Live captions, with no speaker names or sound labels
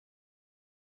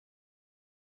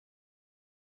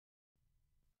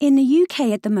In the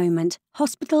UK at the moment,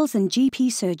 hospitals and GP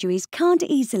surgeries can't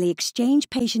easily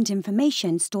exchange patient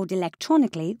information stored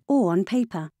electronically or on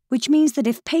paper, which means that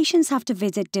if patients have to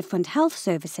visit different health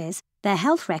services, their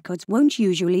health records won't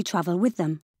usually travel with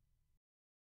them.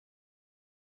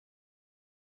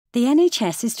 The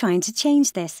NHS is trying to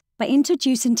change this by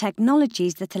introducing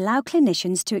technologies that allow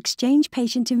clinicians to exchange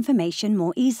patient information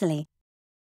more easily,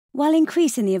 while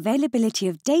increasing the availability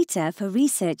of data for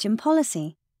research and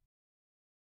policy.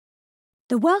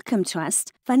 The Wellcome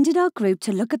Trust funded our group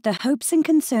to look at the hopes and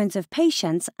concerns of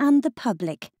patients and the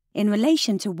public in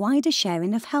relation to wider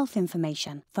sharing of health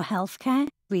information for healthcare,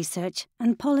 research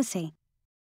and policy.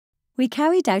 We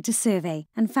carried out a survey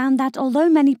and found that although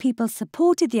many people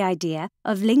supported the idea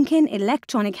of linking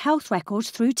electronic health records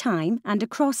through time and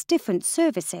across different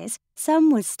services, some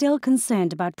were still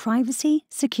concerned about privacy,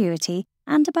 security,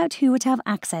 and about who would have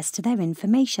access to their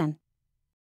information.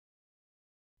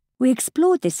 We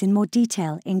explored this in more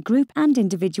detail in group and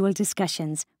individual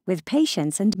discussions with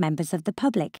patients and members of the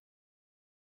public,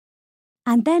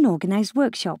 and then organised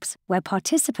workshops where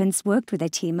participants worked with a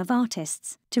team of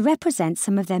artists to represent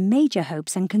some of their major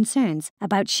hopes and concerns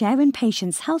about sharing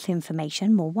patients' health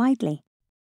information more widely.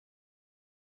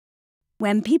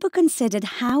 When people considered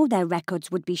how their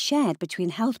records would be shared between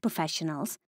health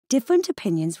professionals, different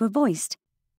opinions were voiced.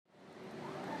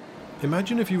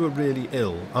 Imagine if you were really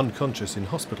ill, unconscious in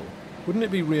hospital. Wouldn't it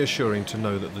be reassuring to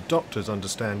know that the doctors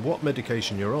understand what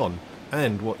medication you're on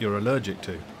and what you're allergic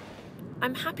to?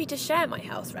 I'm happy to share my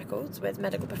health records with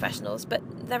medical professionals,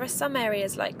 but there are some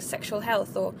areas like sexual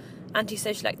health or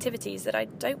antisocial activities that I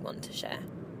don't want to share.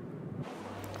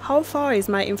 How far is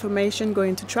my information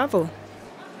going to travel?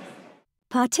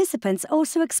 Participants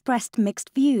also expressed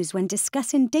mixed views when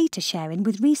discussing data sharing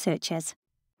with researchers.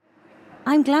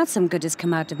 I'm glad some good has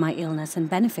come out of my illness and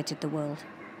benefited the world.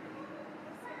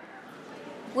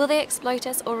 Will they exploit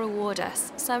us or reward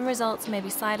us? Some results may be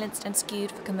silenced and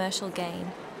skewed for commercial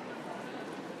gain.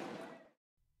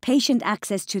 Patient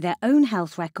access to their own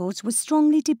health records was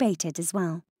strongly debated as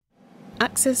well.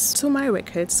 Access to my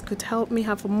records could help me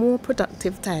have a more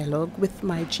productive dialogue with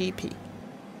my GP.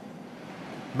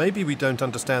 Maybe we don't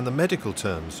understand the medical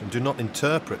terms and do not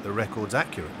interpret the records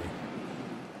accurately.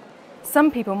 Some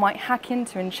people might hack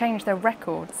into and change their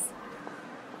records.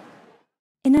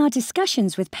 In our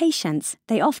discussions with patients,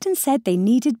 they often said they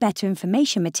needed better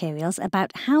information materials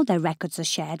about how their records are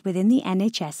shared within the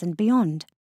NHS and beyond.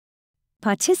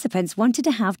 Participants wanted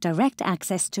to have direct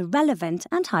access to relevant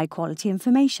and high-quality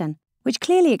information, which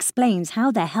clearly explains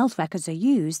how their health records are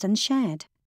used and shared,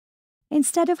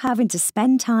 instead of having to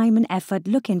spend time and effort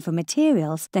looking for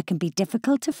materials that can be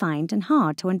difficult to find and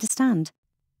hard to understand.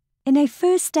 In a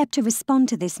first step to respond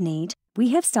to this need, we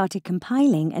have started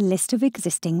compiling a list of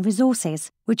existing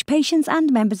resources, which patients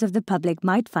and members of the public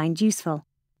might find useful.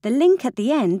 The link at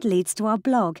the end leads to our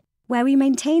blog, where we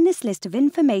maintain this list of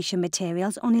information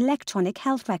materials on electronic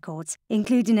health records,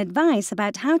 including advice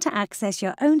about how to access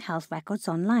your own health records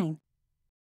online.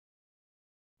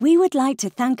 We would like to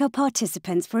thank our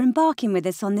participants for embarking with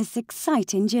us on this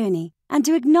exciting journey, and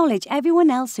to acknowledge everyone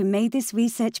else who made this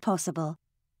research possible.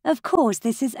 Of course,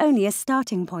 this is only a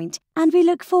starting point, and we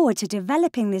look forward to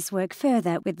developing this work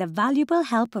further with the valuable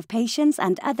help of patients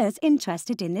and others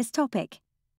interested in this topic.